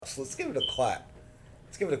claps. Let's give it a clap.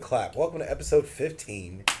 Let's give it a clap. Welcome to episode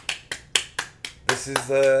 15. This is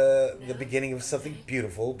the beginning of something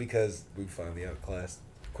beautiful because we finally outclassed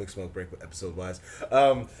Quick Smoke Break episode-wise.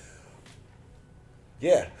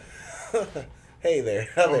 Yeah. Hey there.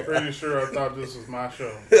 I'm pretty sure I thought this was my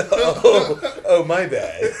show. oh, my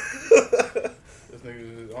bad. This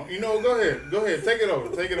nigga just, go ahead. Take it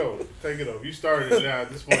over. You started it now. At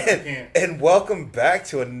this point, I can't. And welcome back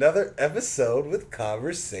to another episode with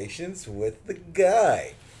Conversations with the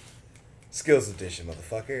Guy. Skills edition,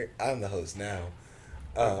 motherfucker. I'm the host now.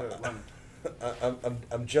 I'm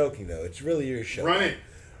joking though. It's really your show. Run it.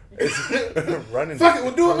 Running. Fuck it,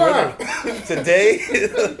 we'll do it live.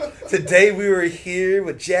 Today we were here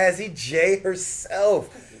with Jazzy J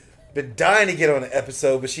herself. Been dying to get on an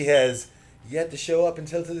episode, but she has yet to show up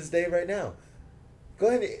until to this day right now. Go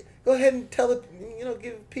ahead and tell it.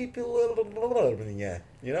 Give people a little, yeah.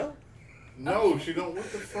 No, she don't.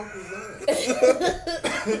 What the fuck is that?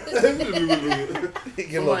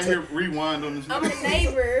 Somebody here rewind on this. I'm a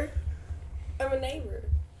neighbor.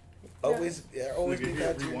 Always be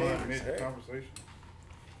kind to your neighbors, right? Conversation.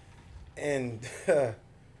 And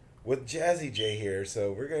with Jazzy J here,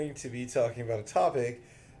 so we're going to be talking about a topic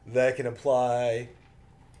that can apply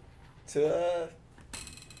to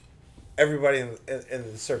everybody in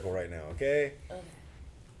the circle right now. Okay.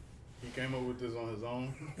 He came up with this on his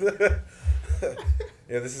own.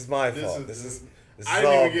 Yeah, this is my fault. I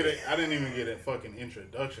didn't even get a fucking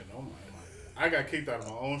introduction. Oh my. I got kicked out of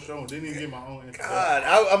my own show and didn't even get my own introduction. God,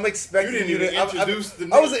 I'm expecting you didn't even introduce the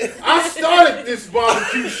name. I started this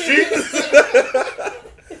barbecue shit.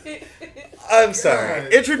 I'm sorry.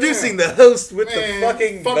 God, Introducing the host with the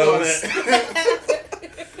fucking most.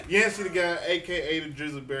 Yancey the Guy, a.k.a. the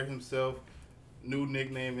Drizzle Bear himself. New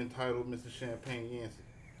nickname entitled Mr. Champagne Yancey.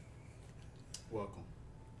 Welcome.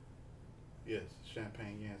 Yes,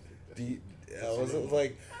 Champagne Yancey.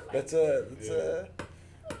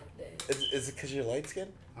 Is it because you're light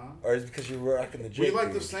skinned? Huh? Or is it because you're rocking the Jake We like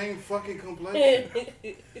beard? the same fucking complexion.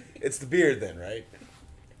 It's the beard then, right?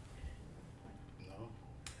 No.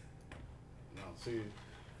 See,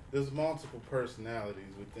 there's multiple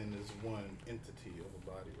personalities within this one entity of a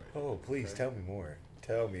body, right? Oh, please, tell me more.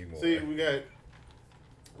 See, we got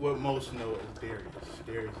what most know as Darius.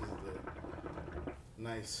 Darius is the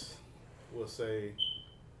nice, we'll say,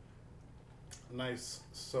 nice,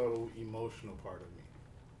 subtle, emotional part of me.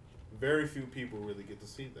 Very few people really get to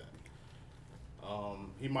see that.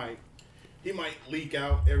 He might leak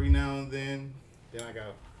out every now and then. Then I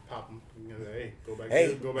gotta pop him. Hey, go back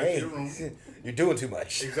to your room. You're doing too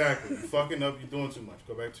much. Exactly. You're fucking up. You're doing too much.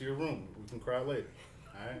 Go back to your room. We can cry later.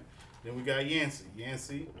 All right. Then we got Yancey.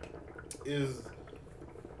 Yancey is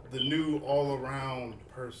the new all-around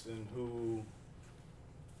person who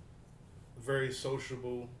very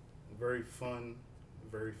sociable, very fun,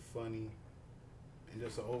 very funny, and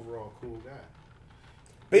just an overall cool guy.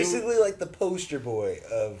 Basically like the poster boy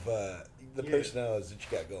of the personalities that you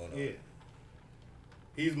got going on. Yeah.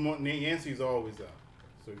 Yancey's always out.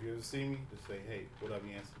 So if you ever see me, just say, hey, what up,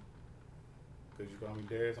 Yancey? Because you call me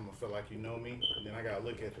Darius, I'm going to feel like you know me. And then I got to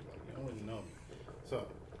look at you like, you don't really know me. So,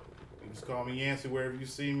 you just call me Yancey wherever you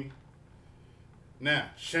see me.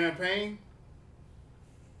 Now, Champagne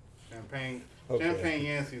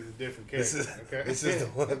Yancey is a different character. This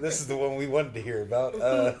is the one we wanted to hear about.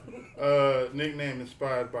 Nickname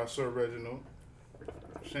inspired by Sir Reginald.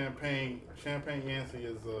 Champagne Yancey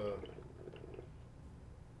is a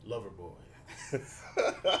lover boy.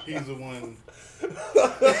 He's the one.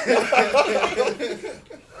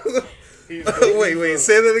 Wait,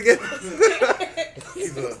 say that again.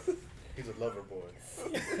 He's a lover boy.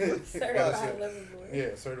 Certified lover boy.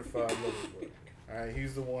 Yeah, certified lover boy. All right,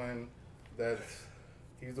 he's the one that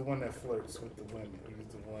flirts with the women. He's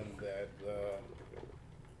the one that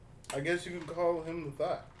I guess you can call him the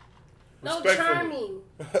thought. No, charming.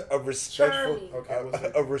 A respectful. Charming.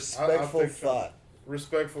 Okay, a respectful thought.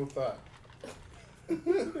 Respectful thought.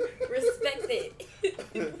 Respect it.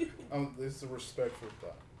 It's a respectful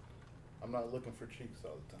thought. I'm not looking for cheeks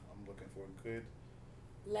all the time. I'm looking for a good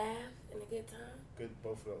Laugh and a good time. Good,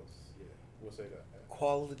 both of those. Yeah, we'll say that.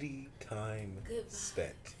 Quality time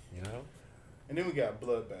spent, And then we got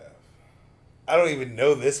Bloodbath. I don't even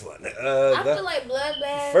know this one. I feel like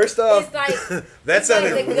Bloodbath. First off, like, that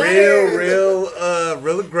sounded like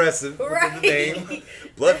real aggressive right. with the name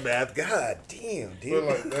Bloodbath. God damn, dude.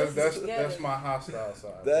 Like, that's my hostile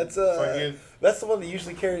side. That's the one that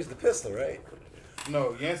usually carries the pistol, right?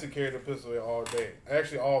 No, Yancey carried a pistol all day.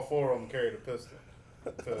 Actually, all four of them carried a pistol.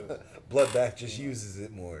 Bloodbath just uses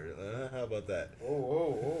it more. How about that?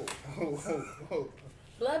 Oh.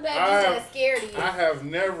 Bloodbath is that scared of you. I have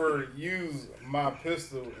never used my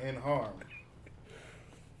pistol in harm.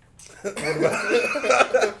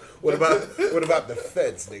 What about the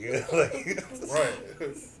feds, nigga? Like,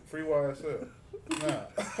 right. Free YSL. Nah.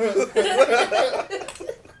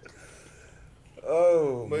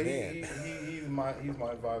 Oh, but man. he's my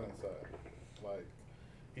violent side. Like,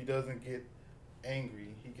 he doesn't get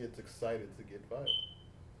angry. He gets excited to get violent.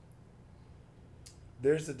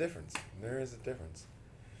 There's a difference. There is a difference.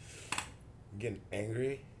 Getting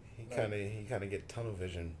angry, he kind of get tunnel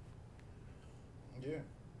vision. Yeah.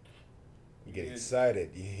 You get excited.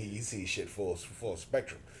 You see shit full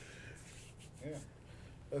spectrum. Yeah.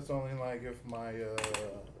 That's only like if my.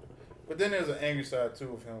 But then there's an angry side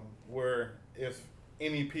too of him, where if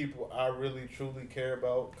any people I really truly care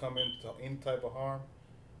about come into any type of harm,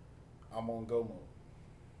 I'm on go mode.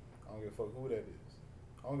 I don't give a fuck who that is.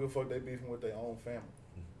 I don't give a fuck they beefing with their own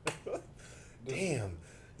family. Damn,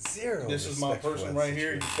 zero. This is my person right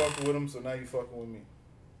here. You fucking with him, so now you fucking with me.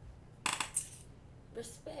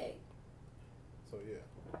 Respect. So yeah.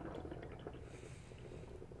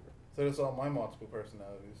 So that's all my multiple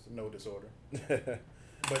personalities. No disorder.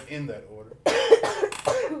 But in that order.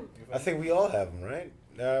 I think we all have them, right?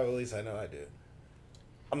 No, at least I know I do.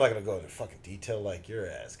 I'm not going to go into fucking detail like your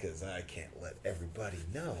ass, because I can't let everybody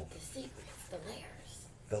know. The secrets, the layers.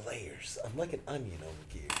 The layers. I'm like an onion over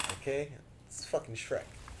here, okay? It's fucking Shrek.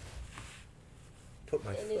 Put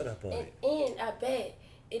my foot up on it. And I bet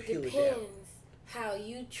it Peel it depends how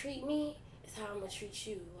you treat me is how I'm going to treat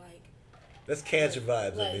you. Like, that's cancer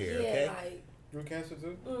vibes like, over here, yeah, okay? Like, you're Cancer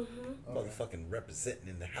too? Mm-hmm. Motherfucking representing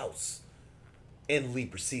in the house. And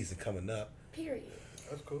Libra season coming up. Period.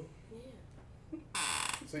 That's cool. Yeah.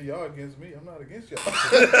 See, y'all against me. I'm not against y'all.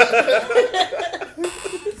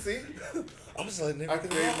 See? I was letting I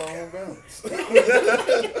everything create rock. my own balance.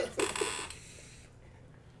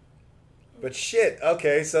 But shit,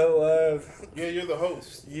 okay, so Yeah, you're the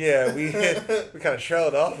host. yeah, we kind of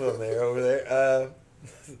trailed off on there over there.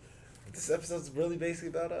 This episode's really basically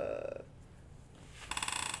about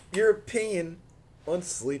your opinion on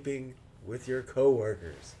sleeping with your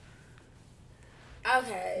coworkers.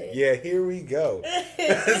 Okay. Yeah, here we go.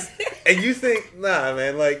 And you think, nah,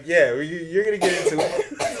 man, like, yeah, you're gonna get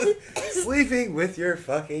into sleeping with your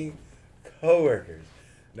fucking coworkers.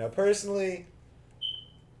 Now, personally,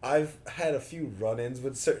 I've had a few run-ins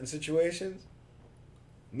with certain situations.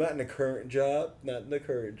 Not in the current job. Not in the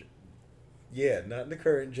current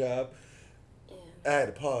job. Yeah. I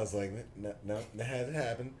had to pause, like, no, that hasn't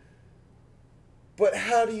happened. But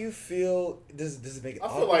how do you feel? Does it make it? I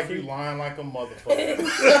feel like you lying like a motherfucker.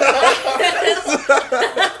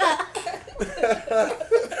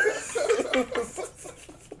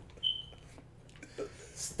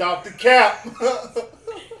 Stop the cap.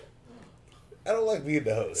 I don't like being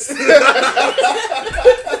the host.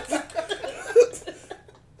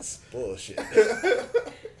 It's bullshit.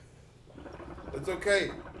 It's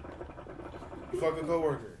okay. Fuck a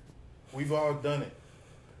coworker. We've all done it.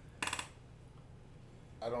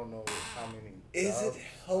 I don't know how many. Is it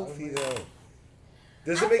healthy though?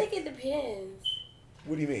 I think it depends.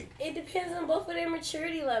 What do you mean? It depends on both of their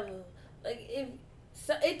maturity level. Like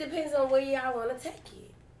it depends on where y'all want to take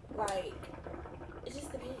it. Like it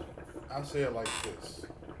just depends. I'll say it like this.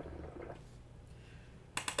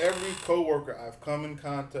 Every coworker I've come in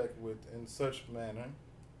contact with in such manner,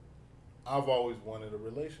 I've always wanted a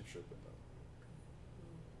relationship with them.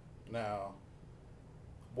 Now,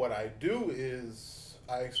 what I do is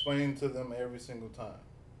I explain to them every single time.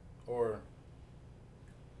 Or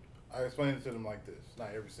I explain it to them like this.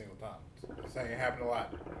 Not every single time. It's saying it happened a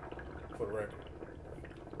lot, for the record.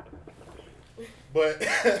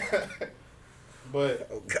 But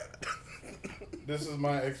Oh God. this is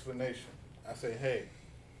my explanation. I say, hey,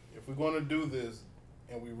 if we're going to do this,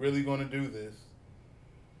 and we really going to do this,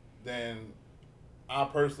 then I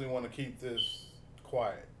personally want to keep this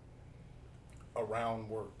quiet around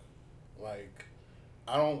work. Like,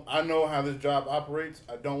 I know how this job operates.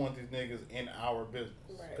 I don't want these niggas in our business.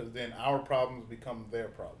 Because then our problems become their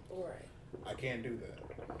problems. Right. I can't do that.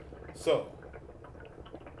 So,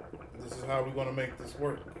 this is how we're going to make this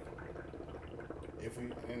work.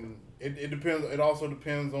 It depends. It also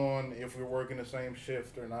depends on if we're working the same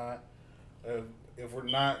shift or not. If we're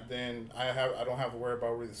not, then I don't have to worry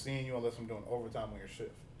about really seeing you unless I'm doing overtime on your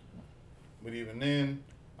shift. But even then,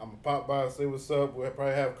 I'm gonna pop by and say what's up. We'll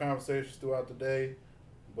probably have conversations throughout the day,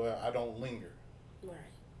 but I don't linger. Right.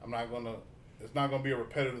 It's not gonna be a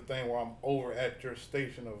repetitive thing where I'm over at your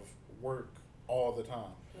station of work all the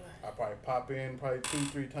time. Right. I probably pop in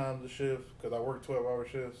 2-3 times a shift because I work 12-hour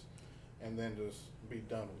shifts, and then just be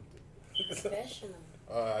done with it. Professional.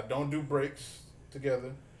 I don't do breaks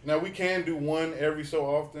together. Now we can do one every so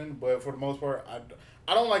often, but for the most part,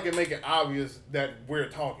 I don't like it making obvious that we're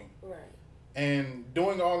talking. Right. And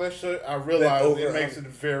doing all that shit, I realize it makes it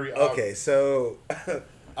very obvious. Okay, so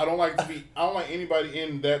I don't like anybody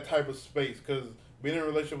in that type of space because being in a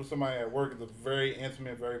relationship with somebody at work is a very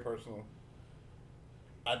intimate, very personal.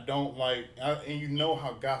 I don't like, and you know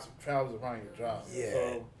how gossip travels around your job. Yeah.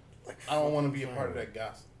 So I don't want to be a part of that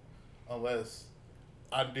gossip unless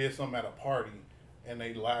I did something at a party and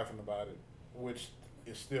they laughing about it, which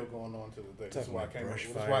is still going on to this day. That's why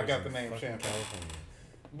I got the name Champagne.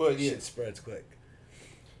 But yeah, shit spreads quick.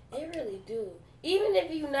 They really do. Even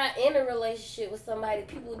if you're not in a relationship with somebody,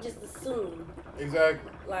 people just assume.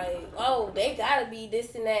 Exactly. Like, oh, they gotta be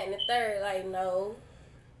this and that and the third. Like, no.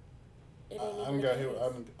 I done got hit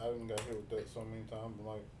with that so many times.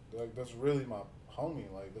 Like that's really my homie.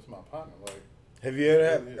 Like that's my partner. Like, have you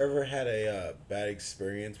ever had a bad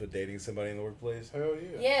experience with dating somebody in the workplace? Hell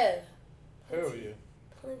yeah. Yeah. Hell yeah.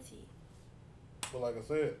 Plenty. But like I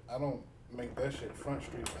said, I don't make that shit front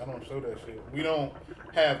street. I don't show that shit. We don't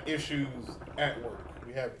have issues at work.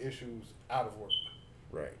 We have issues out of work.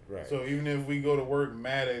 Right. So even if we go to work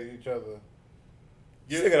mad at each other,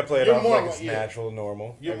 you still gotta play it off like it's natural,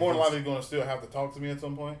 normal. You're more likely going to still have to talk to me at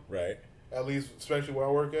some point. Right. At least, especially where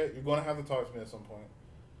I work at, you're going to have to talk to me at some point.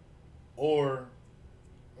 Or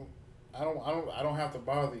I don't have to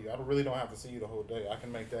bother you. I really don't have to see you the whole day. I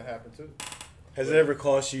can make that happen too. Has it ever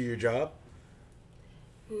cost you your job?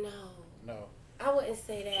 No. I wouldn't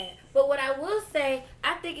say that. But what I will say,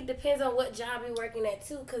 I think it depends on what job you're working at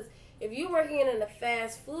too. Because if you're working in a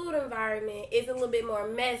fast food environment, it's a little bit more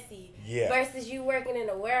messy. Yeah. Versus you working in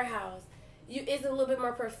a warehouse, it's a little bit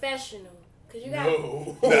more professional. Cause you got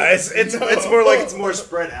it's more like it's more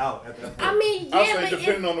spread out at that point. I mean, yeah, I'll say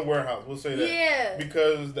depending on the warehouse. We'll say that. Yeah.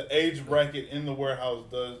 Because the age bracket in the warehouse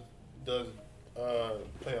does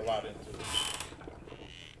play a lot into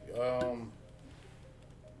it.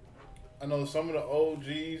 I know some of the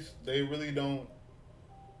OGs, they really don't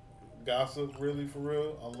gossip really for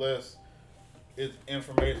real unless it's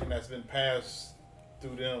information that's been passed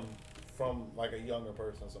through them from like a younger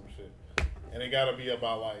person or some shit. And it gotta be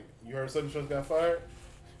about like, you heard such and such got fired?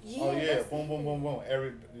 Yeah, oh yeah, boom, boom, boom, boom.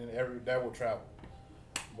 Every that will travel.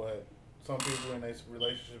 But some people in a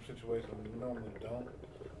relationship situation normally don't,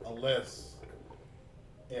 unless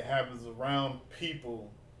it happens around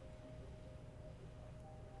people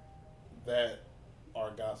that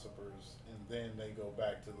are gossipers, and then they go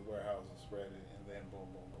back to the warehouse and spread it, and then boom,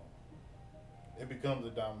 boom, boom. It becomes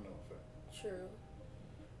a domino effect. True.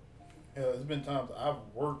 Hell, there's been times I've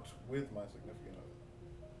worked with my significant other.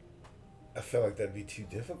 I feel like that'd be too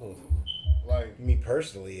difficult. Like me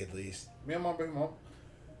personally, at least. Me and my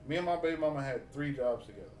baby mama had 3 jobs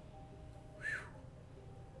together.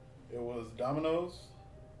 It was Domino's,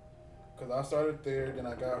 because I started there, then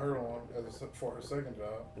I got her on for her second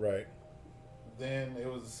job. Right. Then it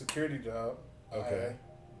was a security job. Okay.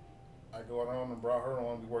 I go on and brought her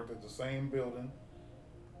on. We worked at the same building.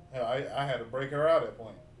 Hell, I had to break her out at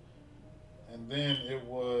point. And then it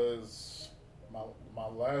was my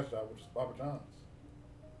last job, which is Papa John's.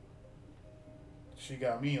 She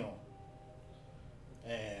got me on.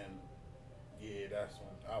 And yeah, that's when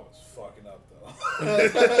I was fucking up though.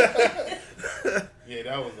 Yeah,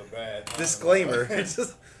 that was a bad time. Disclaimer. I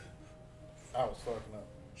was fucking up.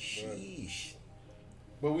 Sheesh.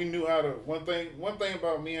 But we knew how to. One thing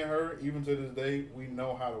about me and her, even to this day, we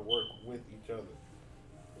know how to work with each other.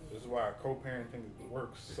 This is why our co-parenting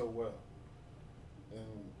works so well.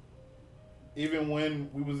 And even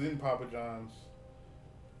when we was in Papa John's,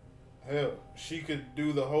 hell, she could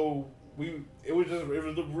do the whole. It was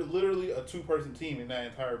literally a 2-person team in that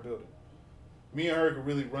entire building. Me and her could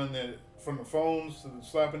really run that from the phones to the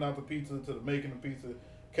slapping out the pizza to the making the pizza,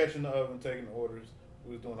 catching the oven, taking the orders.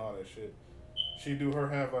 We was doing all that shit. She do her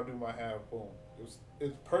half, I do my half. Boom.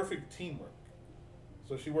 It's perfect teamwork.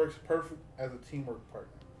 So she works perfect as a teamwork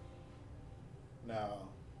partner. Now,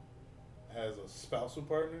 as a spousal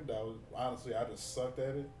partner, that was honestly I just sucked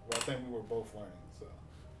at it. But I think we were both learning. So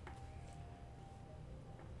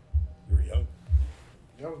you were young.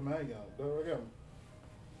 Yeah, I was mad young. Though I got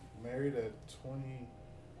married at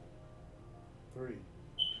 23.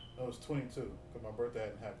 No, it was 22 because my birthday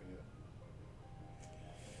hadn't happened yet.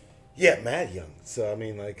 Yeah, mad young. So I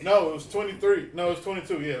mean, like. No, it was 23. No, it was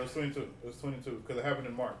 22. Yeah, it was 22. It was 22 because it happened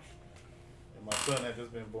in March, and my son had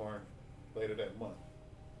just been born later that month.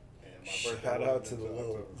 And my birthday. Shout out to the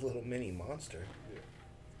little mini monster. Yeah.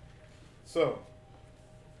 So,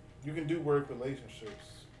 you can do work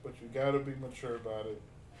relationships, but you gotta be mature about it.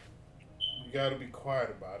 You You got to be quiet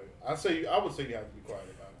about it. I would say you have to be quiet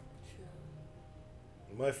about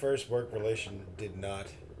it. My first work relation did not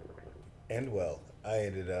end well. I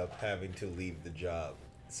ended up having to leave the job,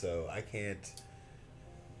 so I can't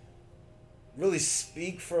really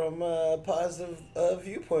speak from a positive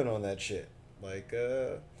viewpoint on that shit. Like,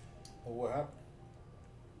 Well, what happened?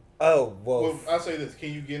 oh well. Well, I'll say this: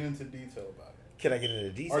 can you get into detail about it? Can I get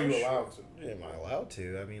into detail? Are you allowed to? Yeah, am I allowed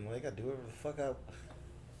to? I mean, like, I do whatever the fuck I.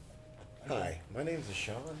 Hi, my name's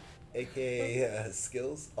Sean, aka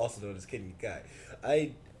Skills, also known as Kidney Guy.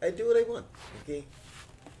 I do what I want. Okay,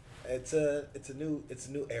 it's a new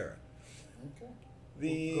era. Okay.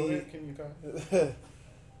 The Go ahead, can you guys?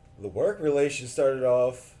 the work relation started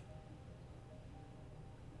off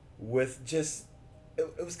with just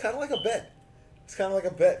it was kind of like a bet. It's kind of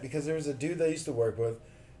like a bet because there was a dude that I used to work with,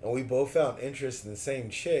 and we both found interest in the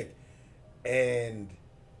same chick, and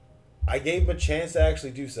I gave him a chance to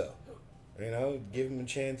actually do so. You know, give him a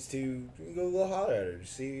chance to go holler at her,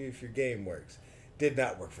 see if your game works. Did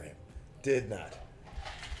not work for him. Did not.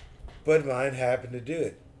 But mine happened to do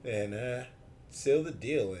it. And sealed the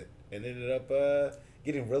deal. It ended up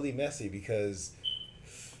getting really messy because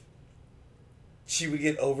she would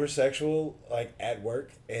get over sexual, like, at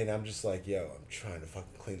work. And I'm just like, yo, I'm trying to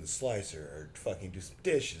fucking clean the slicer or fucking do some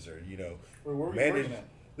dishes or, you know. Where were you manage. working at?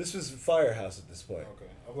 This was Firehouse at this point. Okay.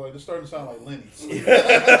 I was like, this starting to sound like Lenny's. I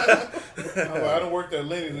was like, I done worked at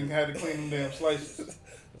Lenny's and had to clean them damn slices.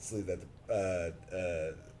 Let's leave that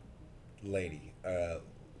to Lady.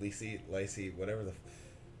 Lacey, whatever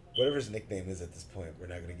his nickname is at this point. We're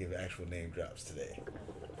not going to give actual name drops today.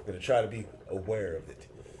 We're going to try to be aware of it.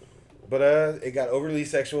 But it got overly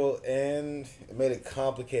sexual and it made it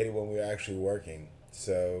complicated when we were actually working.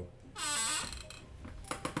 So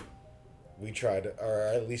we tried to, or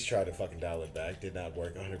at least tried to fucking dial it back. Did not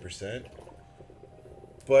work 100%.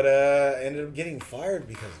 But ended up getting fired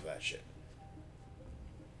because of that shit.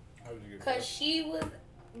 How did you get Because fired? she was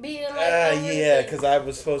being like... Yeah, because I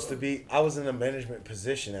was in a management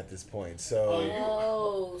position at this point. So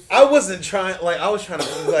Oh. I wasn't trying, I was trying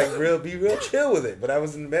to be real chill with it. But I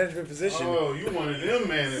was in a management position. Oh, you wanted them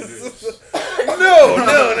managers.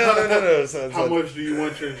 No. So, How much do you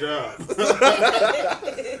want your job?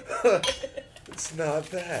 It's not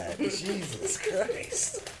that. Jesus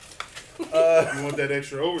Christ. You want that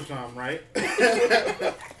extra overtime, right?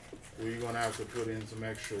 Well, you're gonna have to put in some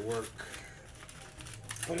extra work.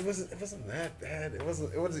 But it wasn't that bad. It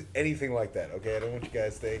wasn't anything like that. Okay, I don't want you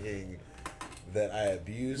guys thinking that I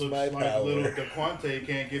abused Looks my like power. little DeQuante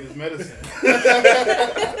can't get his medicine.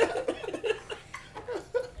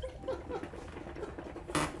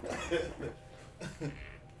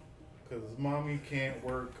 Because mommy can't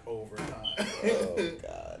work overtime. Oh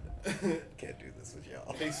God, can't do this with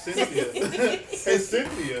y'all. Hey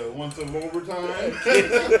Cynthia wants some overtime.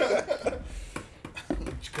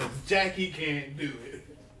 Because Jackie can't do it.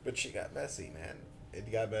 But she got messy, man. It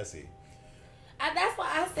got messy. That's why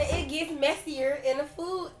I said it gets messier in a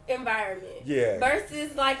food environment. Yeah.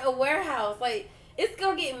 Versus like a warehouse. Like, it's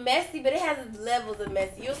going to get messy, but it has levels of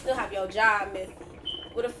messy. You'll still have your job messy.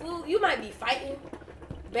 With a food, you might be fighting.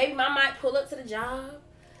 Baby mom might pull up to the job.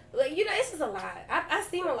 Like, you know, it's just a lot. I've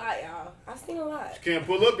seen a lot, y'all. I've seen a lot. She can't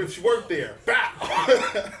pull up if she worked there. Bow.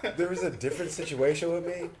 There was a different situation with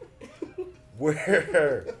me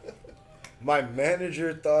where my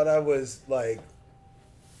manager thought I was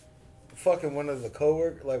fucking one of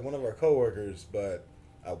our coworkers, but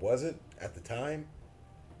I wasn't at the time.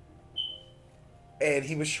 And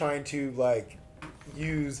he was trying to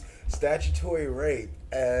use statutory rape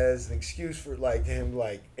as an excuse for him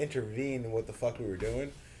intervene in what the fuck we were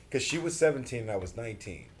doing, because she was 17 and I was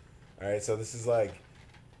 19. All right, so this is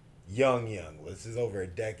young. This is over a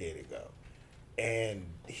decade ago, and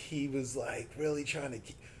he was really trying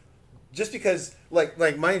to just because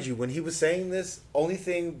mind you, when he was saying this, only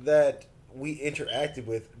thing that we interacted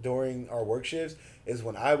with during our work shifts is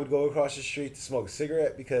when I would go across the street to smoke a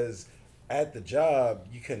cigarette, because at the job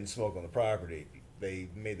you couldn't smoke on the property. They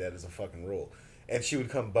made that as a fucking rule. And she would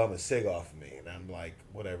come bum a cig off of me, and I'm like,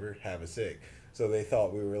 whatever, have a cig. So they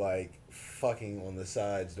thought we were fucking on the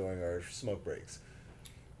sides during our smoke breaks.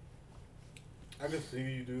 I can see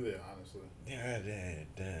you do that, honestly. Yeah.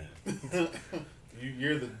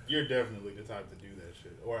 You're definitely the type to do that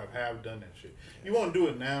shit, or have done that shit. You won't do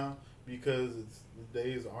it now because the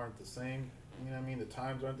days aren't the same. You know what I mean? The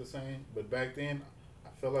times aren't the same. But back then, I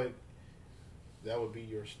feel like that would be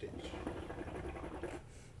your stitch.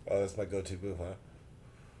 Oh, that's my go-to move, huh?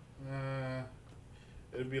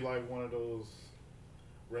 It'd be like one of those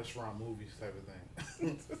restaurant movies type of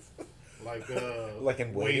thing. Like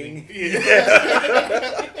in Waiting?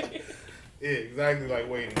 Yeah. Yeah, exactly like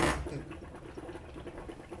waiting.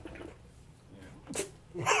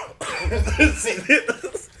 See,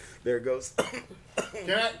 there it goes. Can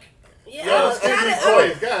I? Yeah, Yo, I was trying to.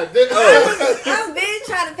 Choice, God damn. I've been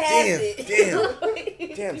trying to pass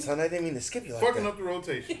it. Damn, son, I didn't mean to skip you like Fucking that. up the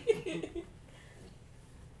rotation.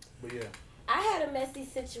 But yeah. I had a messy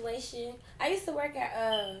situation. I used to work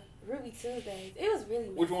at Ruby Tuesdays. It was really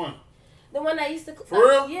messy. Which one? The one I used to. For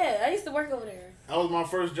real? Yeah, I used to work over there. That was my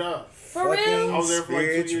first job. For real? I was there for like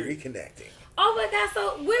 2 Spirits years. reconnecting. Oh my God!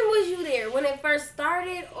 So when was you there? When it first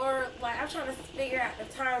started, or like I'm trying to figure out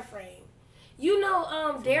the time frame. You know,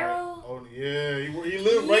 Daryl. Oh yeah, he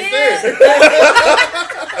lived right Yeah. there.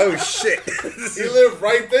 Oh shit! He lived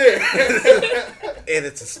right there. And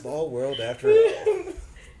it's a small world after all.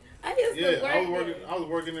 I used to work there. I was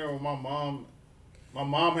working there with my mom. My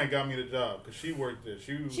mom had got me the job because she worked there.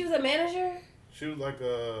 She was a manager. She was like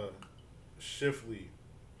a shift lead.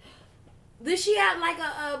 Did she have like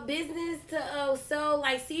a business to sell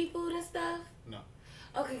like seafood and stuff? No.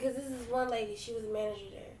 Okay, because this is one lady. She was a manager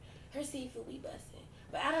there. Her seafood be busting,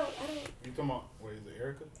 but I don't. You talking about? Wait, is it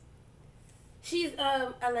Erica? She's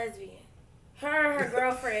a lesbian. Her and her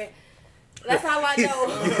girlfriend. That's how I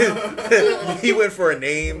know. He went for a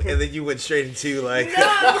name, and then you went straight into like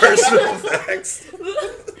No. personal facts.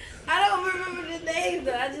 I don't remember the name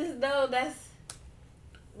though. I just know that's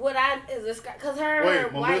what I is described. Cause her Wait,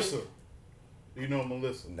 her Melissa. wife. You know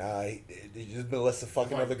Melissa. Nah, did you just Melissa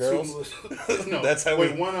fucking Like other two girls? Melissa- no. That's how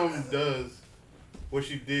Wait, we. one of them does what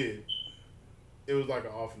she did. It was like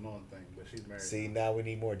an off and on thing, but she's married. See, now we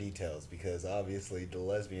need more details because obviously the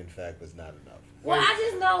lesbian fact was not enough. Well, I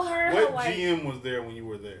just know her and her What wife. GM was there when you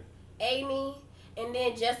were there? Amy, and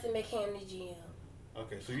then Justin McCann, the GM.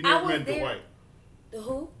 Okay, so you I never was met there. Dwight. The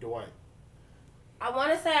who? Dwight. I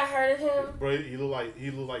want to say I heard of him. Bro, he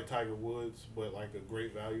looked like Tiger Woods, but like a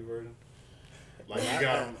great value version. Like you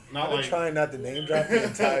got him, not I've been like trying not to name drop the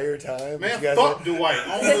entire time. but man. you guys Fuck Dwight.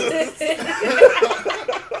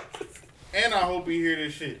 And I hope he hear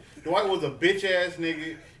this shit. Dwight was a bitch ass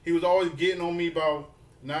nigga. He was always getting on me about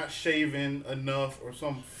not shaving enough or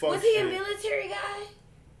some fuck Was he shit. a military guy?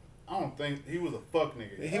 I don't think he was a fuck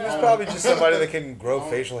nigga. He was probably just somebody that can grow Oh.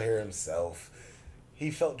 facial hair himself.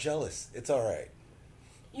 He felt jealous. It's all right.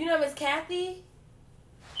 You know Miss Kathy?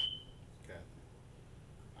 Okay.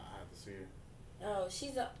 I have to see her. Oh,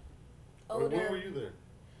 she's a When older. were you there?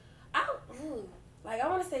 I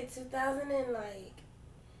want to say 2000 and like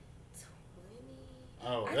 20.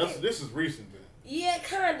 Oh, I this think- is recent then. Yeah,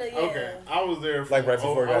 kinda. Yeah. Okay, I was there for, Like right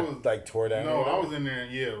before I it was, got like tore down. No, or I whatever? was in there,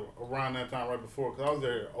 yeah, around that time right before, because I was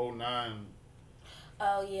there 09,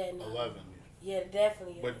 Oh yeah, no. 11. Yeah,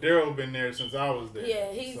 definitely. Yeah. But Daryl been there since I was there.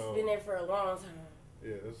 Yeah, he's so, been there for a long time.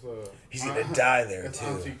 Yeah, it's He's gonna die there that's too.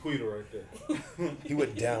 Auntie Quita right there. He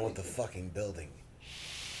went down with the fucking building.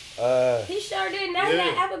 He sure did. Now Yeah.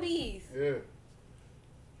 he got Applebee's. Yeah.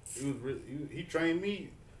 He was really, he trained me,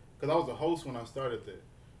 because I was a host when I started there,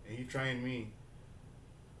 and he trained me,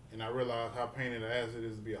 and I realized how pain in the ass it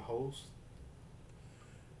is to be a host.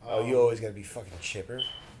 Oh, you always gotta be fucking chipper.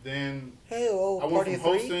 Then Hey, oh, I went party from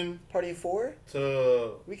of 3? hosting Party of 4?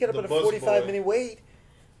 to We get up the at a bus 45-minute boy. wait.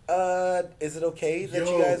 Is it okay that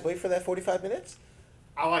Yo. you guys wait for that 45 minutes?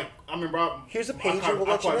 I remember Here's a I pager, we'll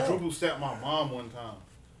let you know. quadruple sat my mom one time.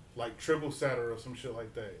 Like triple sat her or some shit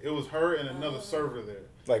like that. It was her and another server there.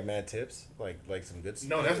 Like mad tips? Like some good stuff?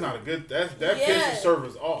 No, that's not a good, that Yeah. pisses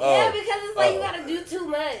servers off. Oh. Yeah, because it's like you Oh. gotta do too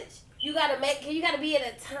much. You gotta be in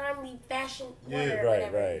a timely fashion. Yeah, order or Right,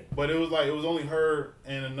 whatever. right. But it was only her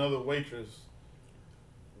and another waitress.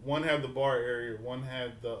 One had the bar area, one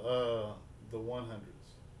had the 100s.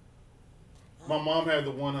 My mom had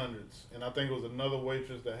the 100s, and I think it was another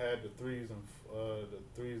waitress that had the 3s and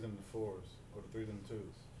the 4s, or the 3s and the 2s.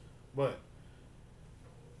 But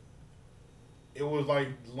it was like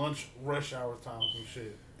lunch rush hour time, some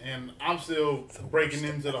shit. And I'm still breaking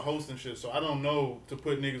into the host and shit, so I don't know to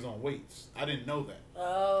put niggas on weights. I didn't know that.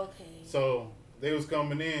 Okay. So they was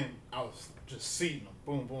coming in, I was just seating them,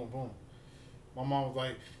 boom, boom, boom. My mom was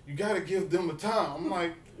like, "You gotta give them a time." I'm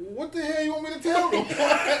like, "What the hell you want me to tell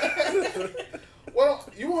them?" Well,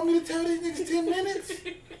 you want me to tell these niggas 10 minutes?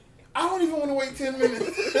 I don't even want to wait 10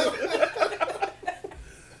 minutes.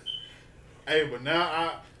 Hey, but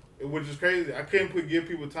now which is crazy, I couldn't give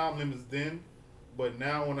people time limits then, but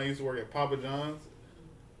now when I used to work at Papa John's,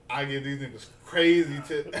 I give these niggas crazy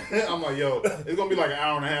I'm like, yo, it's gonna be like an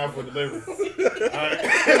hour and a half for delivery.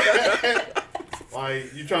 Alright?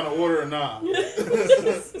 Like, you trying to order or not?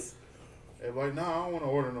 They're like, no, I don't want to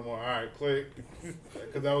order no more. All right, click.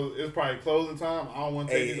 Because it's probably closing time. I don't want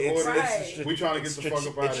to take these orders. We trying to get the fuck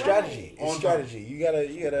up out of It's here. strategy. It's On strategy. You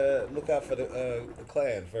gotta look out for the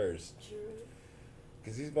clan first. True.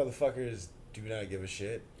 Because these motherfuckers do not give a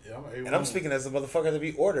shit. Yeah, And I'm speaking as a motherfucker that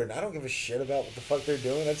be ordering. I don't give a shit about what the fuck they're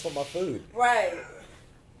doing. I just want my food. Right.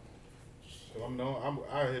 I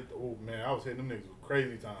was hitting them niggas with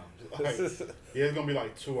crazy times. Like, yeah, it's gonna be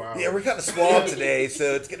like 2 hours. Yeah, we're kind of swamped today,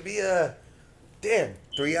 so it's gonna be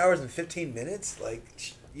 3 hours and 15 minutes. Like,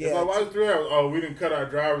 yeah. It's like, why is 3 hours? Oh, we didn't cut our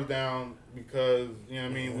drivers down because you know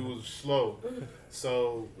what I mean. We was slow,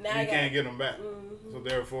 so Now we can't get them back. Mm-hmm. So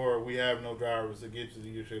therefore, we have no drivers to get you to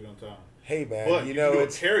your shit on time. Hey man, But you know can do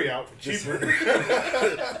it's a carry out for cheaper.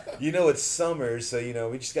 you know it's summer, so you know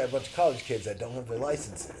we just got a bunch of college kids that don't have their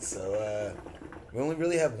licenses. So we only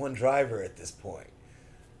really have one driver at this point.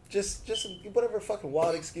 Just whatever fucking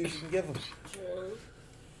wild excuse you can give them. True.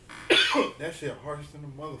 That shit harsh than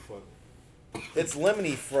a motherfucker. It's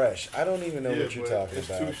lemony fresh. I don't even know what you're but talking it's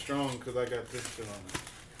about. too strong because I got this shit on it.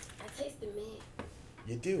 I taste the mint.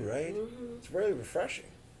 You do, right? Mm-hmm. It's really refreshing.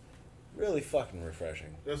 Really fucking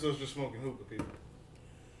refreshing. That's us just smoking hookah, people.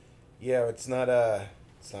 Yeah, it's not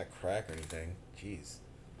crack or anything. Jeez.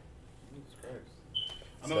 Jesus Christ.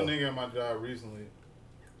 I know a nigga at my job recently.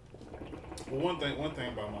 Well, one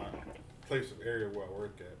thing about my place of area where I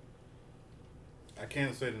work at, I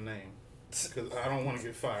can't say the name because I don't want to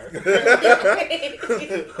get fired.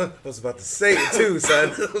 I was about to say it too,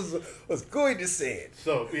 son. I was going to say it.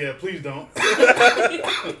 So yeah, please don't,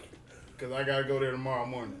 because I gotta go there tomorrow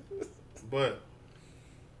morning. But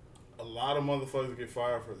a lot of motherfuckers get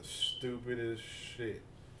fired for the stupidest shit,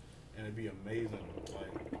 and it'd be amazing.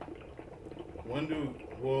 Like one dude,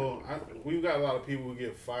 we've got a lot of people who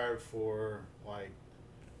get fired for like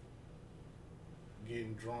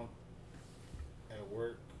getting drunk at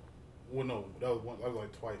work. Well, no, that was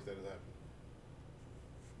like twice that has happened.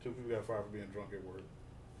 2 people got fired for being drunk at work.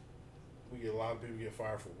 We get a lot of people get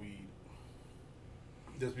fired for weed.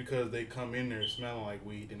 Just because they come in there smelling like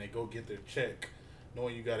weed and they go get their check,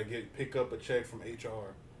 knowing you gotta pick up a check from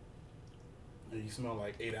HR, and you smell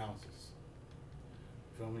like 8 ounces.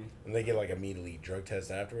 Feel me? And they get like immediately drug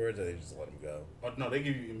test afterwards, or they just let them go? No, they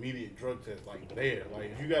give you immediate drug test like there.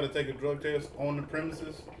 Like if you gotta take a drug test on the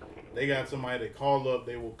premises, they got somebody they call up.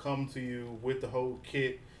 They will come to you with the whole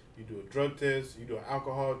kit. You do a drug test, you do an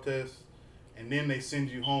alcohol test, and then they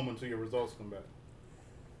send you home until your results come back.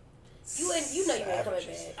 You know you ain't coming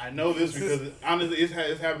back. I know this because honestly, it's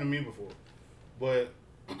happened to me before. But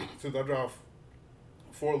since I drive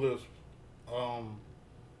forklifts,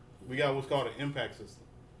 we got what's called an impact system.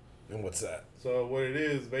 And what's that? So what it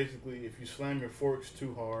is, basically, if you slam your forks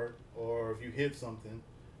too hard or if you hit something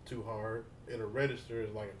too hard, it'll register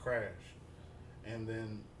as like a crash. And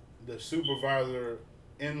then the supervisor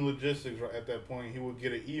in logistics at that point, he would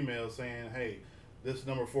get an email saying, hey, this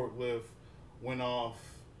number forklift went off.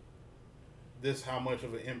 This how much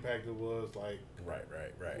of an impact it was, like Right.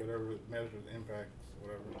 whatever measures impacts,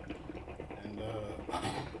 whatever. And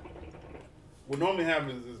what normally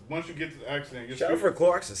happens is once you get to the accident, you're Shout out for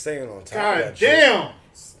Clarkson staying on top God of that damn!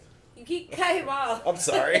 shit. You keep cutting him off. I'm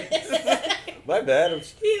sorry. My bad.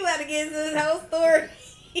 He about to get into his whole story.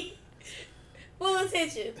 Full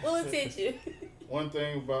attention. One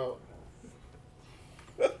thing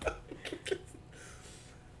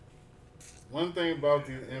about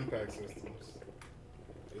these impact systems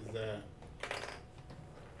is that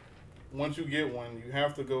once you get one, you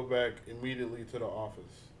have to go back immediately to the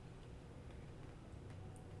office.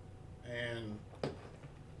 And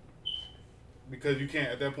because you can't,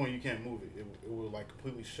 at that point, you can't move it. It will like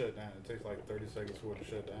completely shut down. It takes like 30 seconds for it to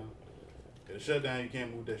shut down. If it shut down, you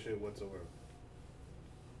can't move that shit whatsoever.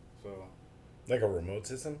 So. Like a remote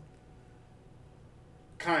system?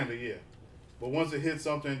 Kinda, yeah. But once it hits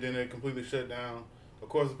something, then it completely shut down. Of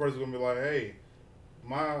course, the person's gonna be like, "Hey,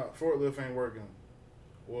 my forklift ain't working."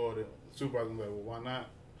 Well, the supervisor's gonna be like, "Well, why not?"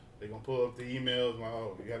 They gonna pull up the emails, like,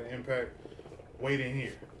 "Oh, you got an impact. Wait in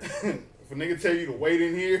here." If a nigga tell you to wait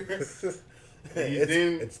in here,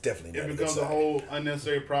 it's definitely not it becomes a whole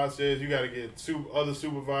unnecessary process. You got to get other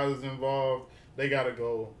supervisors involved. They got to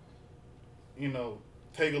go,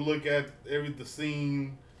 take a look at the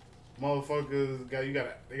scene. Motherfuckers they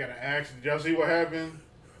gotta ask, did y'all see what happened?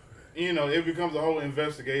 It becomes a whole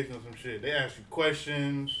investigation of some shit. They ask you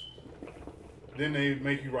questions, then they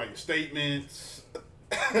make you write statements.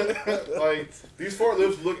 Like these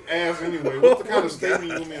forklifts look ass anyway. What's the kind of statement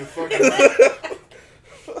you want me to fucking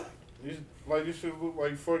write? These should look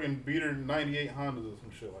like fucking beater 98 Hondas or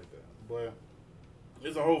some shit like that. But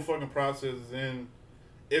it's a whole fucking process. And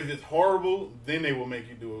If it's horrible, then they will make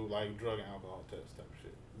you do like drug and alcohol test type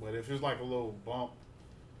shit. But if it's like a little bump,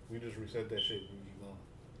 we just reset that shit and we keep going.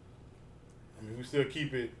 I mean, we still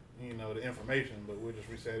keep it, you know, the information, but we'll just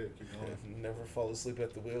reset it and keep going. Never fall asleep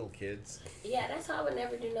at the wheel, kids. Yeah, that's why I would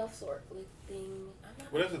never do no forklifting.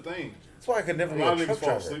 Well, that's the thing. That's why I could never A be lot a of niggas truck fall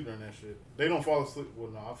driver. asleep during that shit. They don't fall asleep. Well,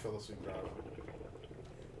 no, I fell asleep driving.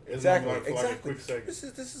 It's Exactly. only like for Exactly. like a quick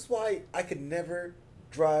second. This is why I could never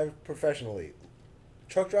drive professionally.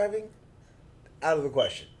 Truck driving, out of the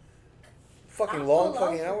question. Fucking I'll long pull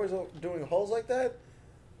fucking over. hours doing hauls like that,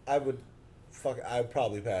 I'd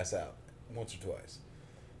probably pass out once or twice.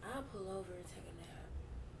 I'll pull over and take a nap.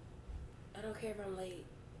 I don't care if I'm late.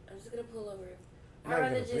 I'm just gonna pull over. Not I'd even rather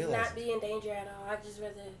gonna just realize not be in danger at all. I'd just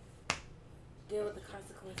rather deal with the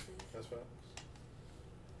consequences. That's facts.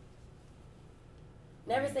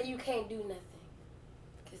 Never say you can't do nothing.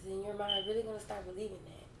 Because in your mind, really gonna start believing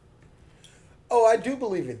that. Oh, I do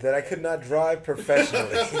believe it, that I could not drive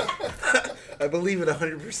professionally. I believe it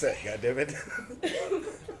 100%, goddammit.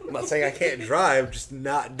 I'm not saying I can't drive, just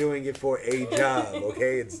not doing it for a job,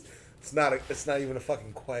 okay? It's not even a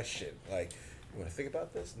fucking question. Like, you want to think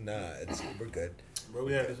about this? Nah, we're good. Bro,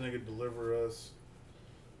 we had this nigga deliver us.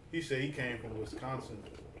 He said he came from Wisconsin.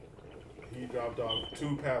 He dropped off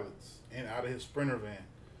 2 pallets and out of his Sprinter van.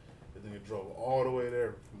 The nigga drove all the way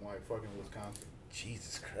there from like fucking Wisconsin.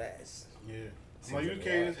 Jesus Christ. Yeah. Seems Like you like a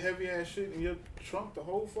carrying lot. this heavy ass shit in your trunk the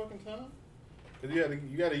whole fucking time? Cause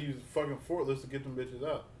you gotta use fucking forklifts to get them bitches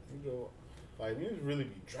out. You go like you just really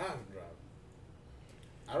be driving.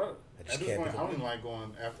 I don't. I just At this can't point, be I don't even like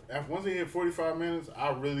going after once they hit 45 minutes. I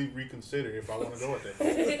really reconsider if I want to go at that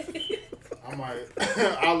point. I'm like,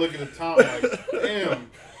 I look at the time like, damn.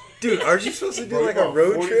 Dude, aren't you supposed to do Bro, like you a got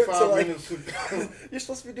road trip 45 to like? minutes to- You're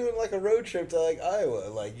supposed to be doing like a road trip to like Iowa.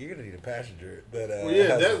 Like you're gonna need a passenger that Well,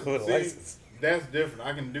 yeah, has a license. that's different.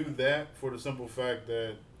 I can do that for the simple fact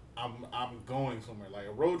that I'm going somewhere. Like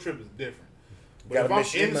a road trip is different. But Got if a I'm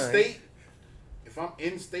mission in in mind. state, if I'm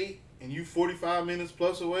in state and you 45 minutes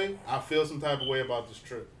plus away, I feel some type of way about this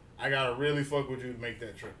trip. I gotta really fuck with you to make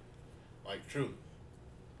that trip. Like truly.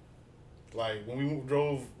 Like when we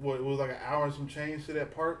drove, it was like an hour and some change to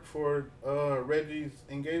that park for Reggie's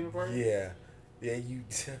engagement party. Yeah, you.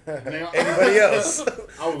 Now- Anybody else?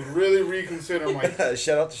 I was really reconsidering like,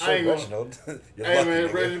 Shout out to I ain't Sean gonna- Reginald. You're hey lucky, man,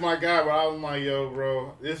 nigga. Reggie's my guy, but I was like, yo,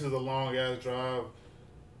 bro, this is a long ass drive.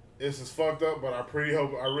 This is fucked up, but I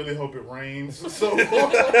really hope it rains, so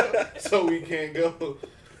so we can't go.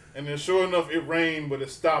 And then sure enough, it rained, but it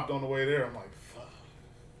stopped on the way there. I'm like, fuck.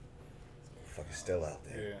 Fucking still out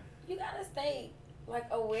there. Yeah. You gotta stay like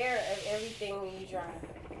aware of everything when you drive,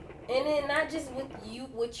 and then not just with you,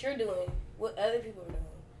 what you're doing, what other people are doing,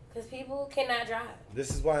 because people cannot drive.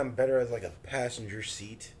 This is why I'm better as like a passenger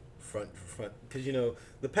seat, front, because you know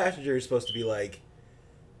the passenger is supposed to be like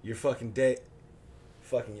your fucking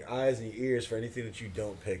fucking your eyes and your ears for anything that you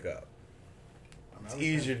don't pick up. It's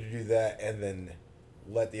easier to do that and then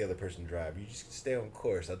let the other person drive. You just stay on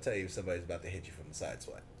course. I'll tell you if somebody's about to hit you from the side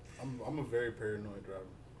swipe. I'm a very paranoid driver.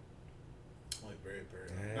 Like very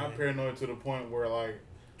paranoid. Yeah. Not paranoid to the point where like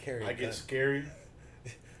Carry a I get gun. scary.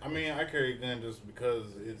 I mean, I carry a gun just because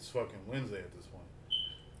it's fucking Wednesday at this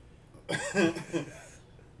point.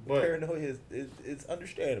 But Paranoia is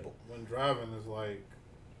understandable. when driving is like,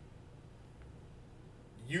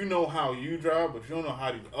 you know how you drive, but you don't know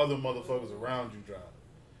how these other motherfuckers around you drive.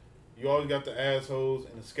 You always got the assholes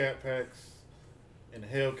and the scat packs and the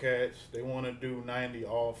Hellcats. They want to do 90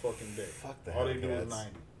 all fucking day. Fuck the All they do is Hellcats.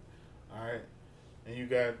 90. Alright? And you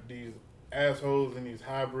got these assholes and these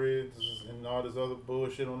hybrids and all this other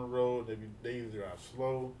bullshit on the road. They either drive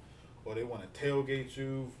slow or they want to tailgate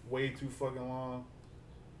you way too fucking long.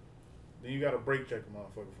 Then you got to brake check a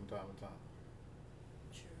motherfucker from time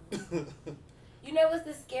to time. You know what's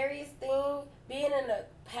the scariest thing? Being in a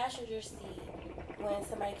passenger seat when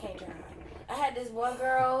somebody can't drive. I had this one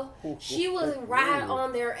girl, she was riding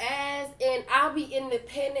on their ass, and I'll be in the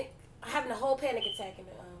panic, having a whole panic attack in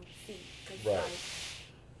the seat. 'Cause Right.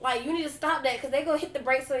 Like, you need to stop that, because they going to hit the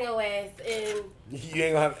brakes on your ass, and You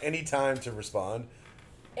ain't gonna have any time to respond.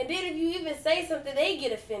 then if you even say something, they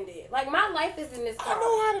get offended. Like, my life is in this car. I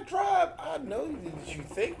know how to drive. I know that you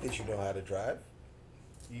think that you know how to drive.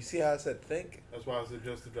 You see how I said think? That's why I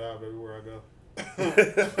suggest to drive everywhere I go.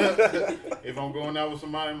 If I'm going out with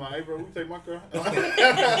somebody, I'm like, hey, bro, we take my car.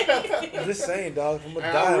 I'm just saying, dog. If I'm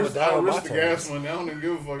gonna die, I'm gonna die I on my risk the gas terms. money. I don't even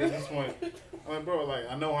give a fuck at this point. I'm like, bro, like,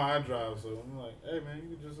 I know how I drive, so I'm like, hey, man,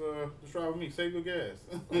 you can just drive with me. Save your gas.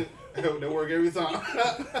 They work every time.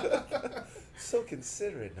 So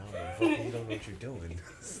considerate. No, motherfucker, you don't know what you're doing.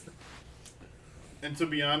 And to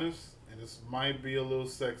be honest, and this might be a little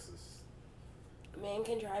sexist. Men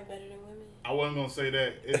can drive better than women. I wasn't gonna say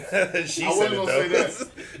that. She I said wasn't it gonna though. say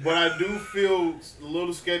that, but I do feel a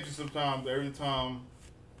little sketchy sometimes. Every time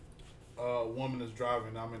a woman is driving,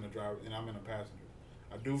 and I'm in a passenger.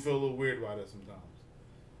 I do feel a little weird about that sometimes.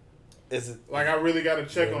 Is it Like I really gotta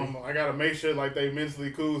check Really? on them. I gotta make sure like they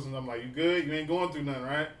mentally cool, and I'm like, you good? You ain't going through nothing,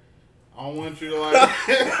 right? I don't want you to like.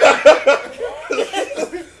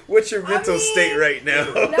 What's your mental mean, state right now?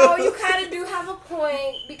 No, you kind of do have a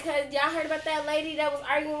point because y'all heard about that lady that was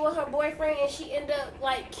arguing with her boyfriend and she ended up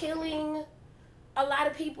like killing a lot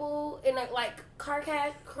of people in a like car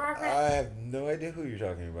crash. I have no idea who you're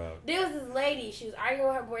talking about. There was this lady. She was arguing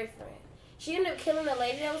with her boyfriend. She ended up killing a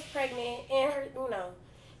lady that was pregnant and her,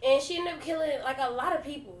 and she ended up killing like a lot of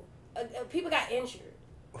people. People got injured.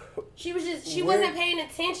 She was just she wasn't paying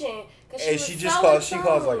attention because And she just caused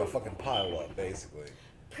like a fucking pile up, basically.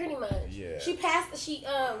 Pretty much. Yeah. She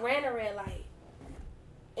ran a red light,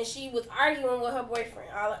 and she was arguing with her boyfriend.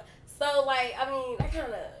 So like I mean I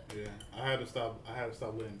kind of. Yeah, I had to stop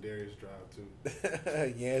letting Darius drive too.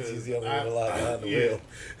 Yancey's the only one allowed behind the wheel.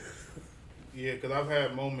 Yeah, because I've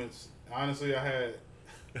had moments. Honestly, I had.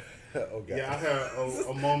 Oh god. Yeah, I had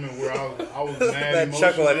a moment where I was mad. That emotional.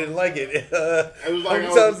 chuckle, I didn't like it. It was like how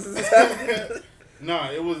many times has this happened?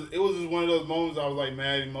 Nah, it was just one of those moments I was like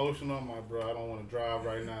mad emotional. I'm like, bro, I don't want to drive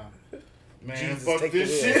right now. Man, Jesus, fuck take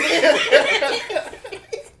this it shit.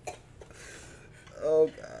 Oh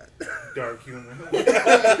god. Dark humor.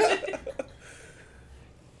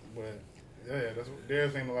 But yeah,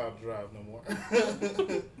 Darius ain't allowed to drive no more.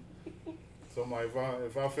 So I'm like,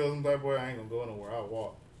 if I feel some type of way, I ain't gonna go nowhere. I'll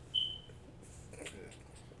walk. Yeah.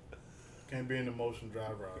 Can't be an emotional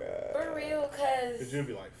driver out there. For real, Cause cause you'll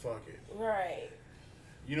be like, fuck it. right.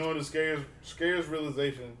 You know the scariest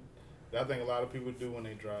realization that I think a lot of people do when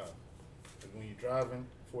they drive. Like when you're driving,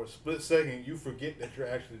 for a split second, you forget that you're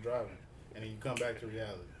actually driving, and then you come back to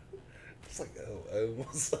reality. It's like, I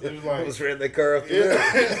almost ran that car up the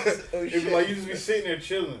Yeah. Oh, It was like you just be sitting there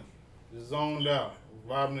chilling, just zoned out,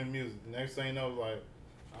 vibing to music. The next thing you know, like,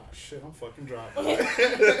 ah, shit, I'm fucking driving.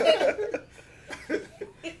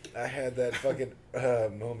 I had that fucking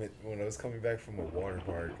moment when I was coming back from a water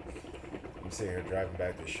park. I'm sitting here driving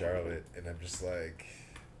back to Charlotte, and I'm just like,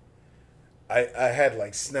 I had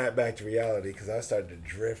like snapped back to reality because I started to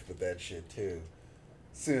drift with that shit too.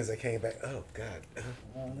 As soon as I came back, oh god,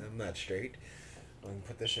 I'm not straight. I'm gonna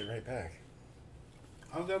put that shit right back.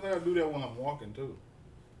 I think I do that when I'm walking too.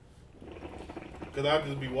 Cause I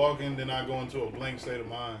just be walking, then I go into a blank state of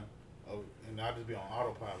mind, and I just be on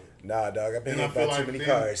autopilot. Nah, dog, I've been And I hit feel by too like many then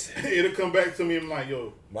cars. It'll come back to me. I'm like,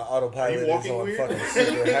 yo, My Are autopilot you is walking on weird? fucking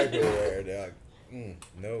super hyperware, dog.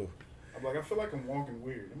 No. I'm like, I feel like I'm walking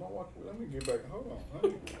weird. Am I walking? Let me get back. Hold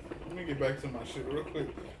on. Let me get back to my shit real quick.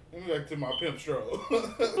 Let me back to my pimp stroll.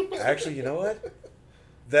 Actually, you know what?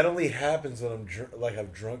 That only happens when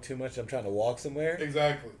I've drunk too much. I'm trying to walk somewhere.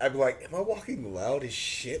 Exactly. I'd be like, am I walking loud as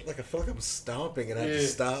shit? Like I feel like I'm stomping, and I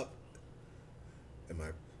just stop. Am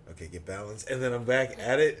I okay? Get balance, and then I'm back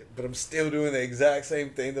at it, but I'm still doing the exact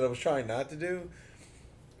same thing that I was trying not to do.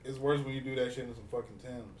 It's worse when you do that shit in some fucking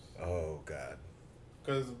Timbs. Oh god.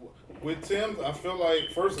 Because with Timbs, I feel like,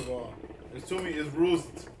 first of all, there's too many rules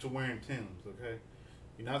to wearing Timbs, okay?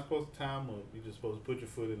 You're not supposed to tie them up. You're just supposed to put your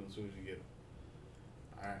foot in them as soon as you get them.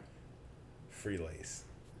 All right. Free lace.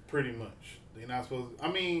 Pretty much. You're not supposed to,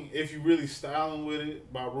 I mean, if you're really styling with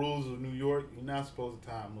it by rules of New York, you're not supposed to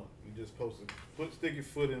tie them up. You're just supposed to stick your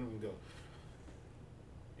foot in them and go.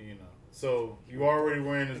 You know. So, you already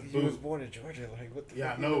wearing this He was boot. born in Georgia. Like what the? Yeah, I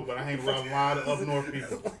fuck? know, but I hang around a lot of up north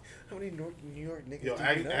people. How many New York niggas? Yo, do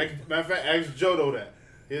you know? matter of fact, ask Jodo that.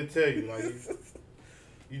 He'll tell you, like,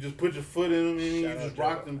 you just put your foot in them and you Shout just out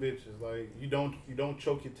rock Jodo. them bitches. Like, you don't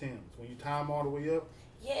choke your Timbs. When you tie them all the way up,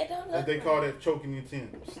 Yeah, it don't that look they right. call that choking your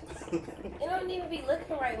Timbs. It don't even be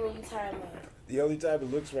looking right when you tie them up. The only time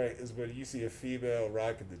it looks right is when you see a female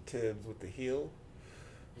rocking the Timbs with the heel.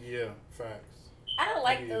 Yeah, facts. I don't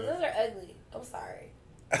like Yeah. those. Those are ugly. I'm sorry.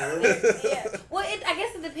 Really? Yeah. Well, I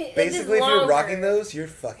guess it depends. Basically, if you're rocking those, you're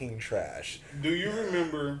fucking trash. Do you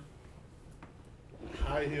remember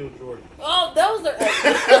high heel Jordan? Oh, those are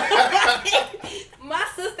ugly. My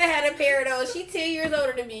sister had a pair of those. She's 10 years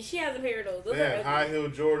older than me. She has a pair of those. Those They are had ugly. high heel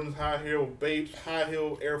Jordans, high heel Bapes, high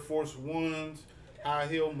heel Air Force Ones, high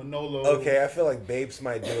heel Manolo. Okay, I feel like Babes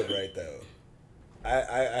might do it right though.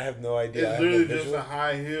 I have no idea. I It's have no literally just visual. a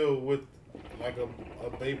high heel with like a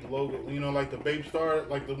Bape logo. You know, like the Bape Star,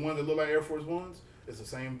 like the ones that look like Air Force Ones. It's the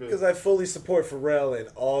same build. Because I fully support Pharrell and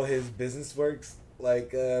all his business works,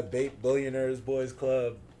 like Bape Billionaires Boys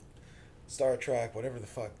Club, Star Trek, whatever the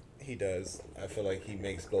fuck He does. I feel like he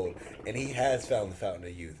makes gold. And he has found the fountain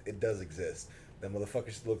of youth. It does exist. That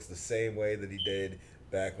motherfucker looks the same way that he did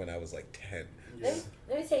back when I was like 10. Let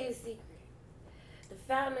me tell you a secret. The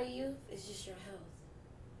fountain of youth is just your health.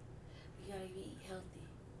 You gotta eat healthy.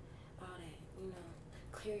 All that, you know.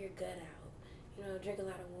 Clear your gut out. You know, drink a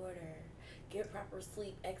lot of water. Get proper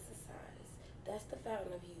sleep, exercise. That's the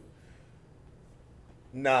fountain of youth.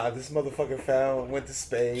 Nah, this motherfucker went to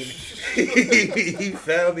Spain. He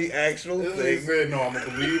found the actual This thing. nigga said, no, I'm going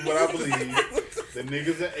to believe what I believe. The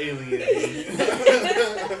nigga's an alien.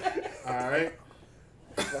 Alright?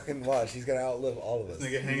 Fucking watch. He's gonna outlive all of us. This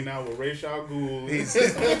nigga hanging out with Ra's al Ghul.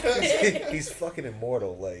 He's fucking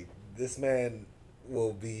immortal. Like, this man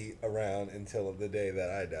will be around until the day that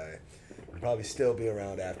I die. He'll probably still be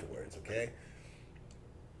around afterwards, okay?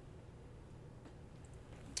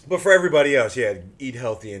 But for everybody else, yeah, eat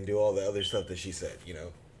healthy and do all the other stuff that she said, you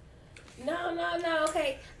know? No,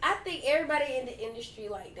 okay. I think everybody in the industry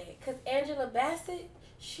like that. Because Angela Bassett,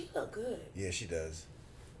 she look good. Yeah, she does.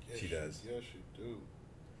 Yeah, she does. Yeah, she do.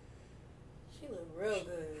 She look real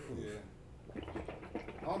good. Yeah.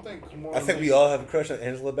 I don't think Kimora I think we all have a crush on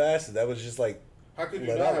Angela Bassett. That was just like, How could you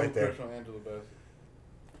let not out have right a there. crush on Angela Bassett?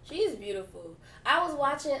 She's beautiful. I was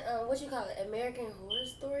watching, American Horror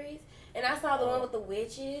Stories, and I saw the one with the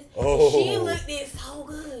witches. Oh. She looked it so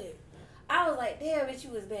good. I was like, damn, bitch, you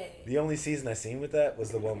was bad. the only season I seen with that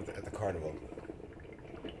was the one at the carnival.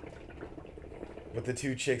 With the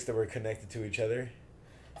two chicks that were connected to each other.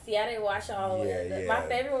 See, I didn't watch all of it. Yeah. My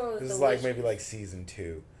favorite one was This the is like witches. maybe like season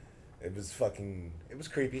 2. It was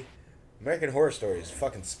creepy. American Horror Story is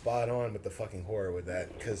fucking spot on with the fucking horror with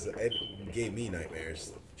that, because it gave me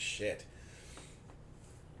nightmares. Shit.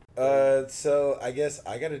 So I guess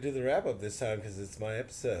I gotta do the wrap up this time because it's my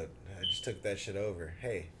episode. I just took that shit over.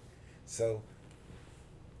 Hey, so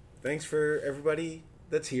thanks for everybody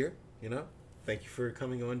that's here. You know, thank you for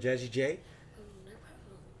coming on, Jazzy J. Oh, no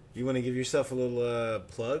problem. You want to give yourself a little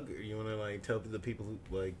plug, or you want to like tell the people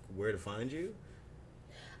like where to find you?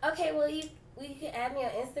 Okay, well, you can add me on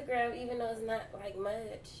Instagram, even though it's not like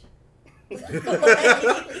much. I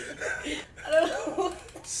don't know.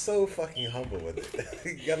 So fucking humble with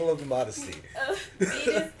it. You gotta love the modesty.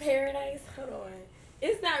 Venus Paradise. Hold on.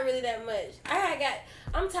 It's not really that much.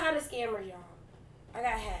 I'm tired of scammers, y'all. I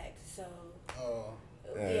got hacked, so Oh.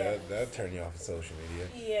 yeah. That'd turn you off of social media.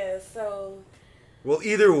 Yeah, so Well,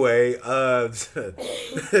 either way,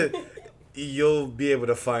 you'll be able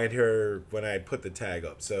to find her when I put the tag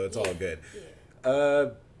up, so it's all good.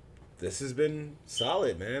 yeah. This has been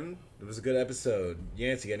solid, man. It was a good episode.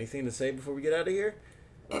 Yancey, anything to say before we get out of here?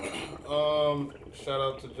 Shout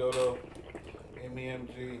out to Jodo,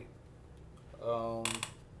 MEMG.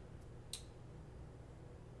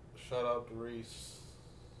 Shout out to Reese.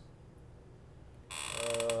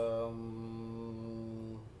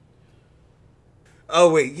 Oh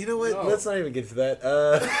wait, you know what? No. Let's not even get to that.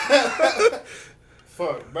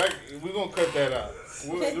 Fuck, back. We're gonna cut that out.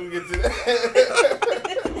 We'll get to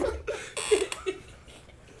that.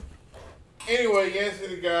 Anyway, Yancey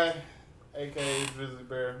the guy, aka Grizzly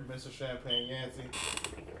Bear, Mr. Champagne Yancey.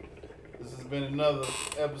 This has been another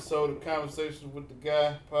episode of Conversations with the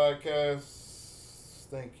Guy podcast.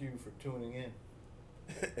 Thank you for tuning in.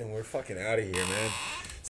 And we're fucking out of here, man.